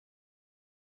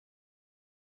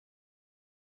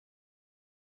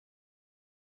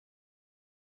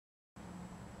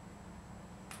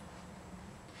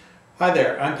Hi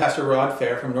there, I'm Pastor Rod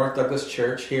Fair from North Douglas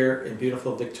Church here in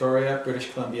beautiful Victoria,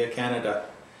 British Columbia, Canada.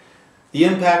 The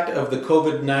impact of the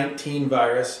COVID-19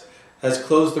 virus has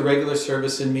closed the regular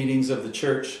service and meetings of the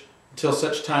church until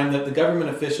such time that the government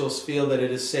officials feel that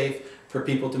it is safe for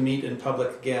people to meet in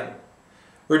public again.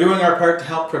 We're doing our part to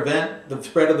help prevent the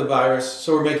spread of the virus,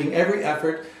 so we're making every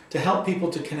effort to help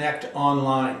people to connect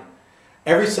online.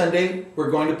 Every Sunday, we're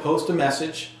going to post a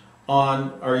message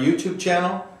on our YouTube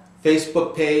channel,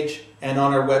 Facebook page, and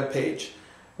on our web page.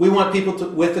 We want people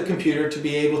with a computer to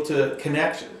be able to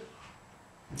connect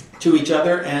to each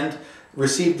other and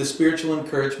receive the spiritual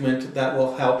encouragement that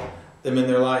will help them in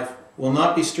their life. We'll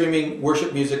not be streaming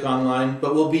worship music online,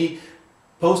 but we'll be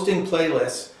posting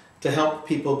playlists to help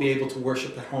people be able to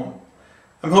worship at home.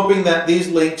 I'm hoping that these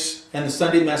links and the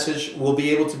Sunday message will be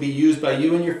able to be used by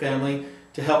you and your family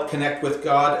to help connect with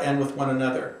God and with one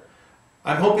another.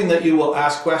 I'm hoping that you will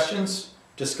ask questions,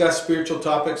 discuss spiritual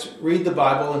topics, read the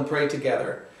Bible, and pray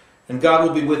together. And God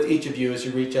will be with each of you as you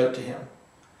reach out to Him.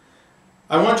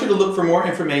 I want you to look for more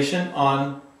information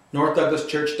on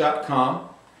northdouglaschurch.com,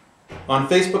 on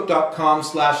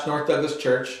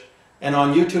facebook.com/northdouglaschurch, and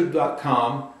on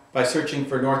youtube.com by searching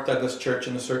for North Douglas Church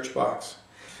in the search box.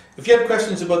 If you have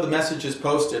questions about the messages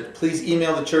posted, please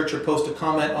email the church or post a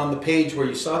comment on the page where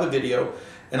you saw the video,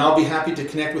 and I'll be happy to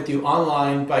connect with you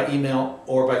online, by email,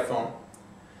 or by phone.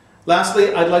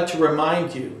 Lastly, I'd like to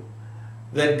remind you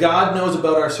that God knows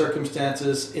about our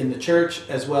circumstances in the church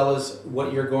as well as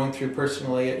what you're going through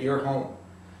personally at your home.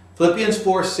 Philippians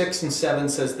 4:6 and 7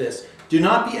 says this: "Do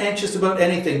not be anxious about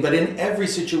anything, but in every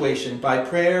situation, by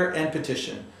prayer and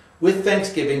petition, with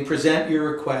thanksgiving, present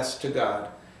your requests to God.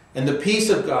 And the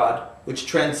peace of God, which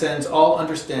transcends all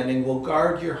understanding, will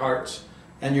guard your hearts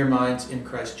and your minds in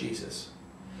Christ Jesus."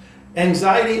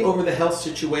 Anxiety over the health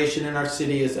situation in our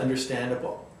city is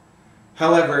understandable.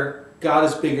 However, God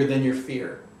is bigger than your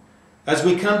fear. As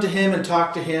we come to Him and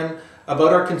talk to Him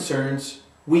about our concerns,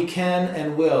 we can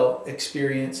and will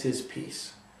experience His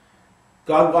peace.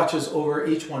 God watches over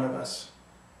each one of us.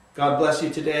 God bless you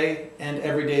today and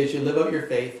every day as you live out your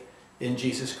faith in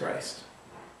Jesus Christ.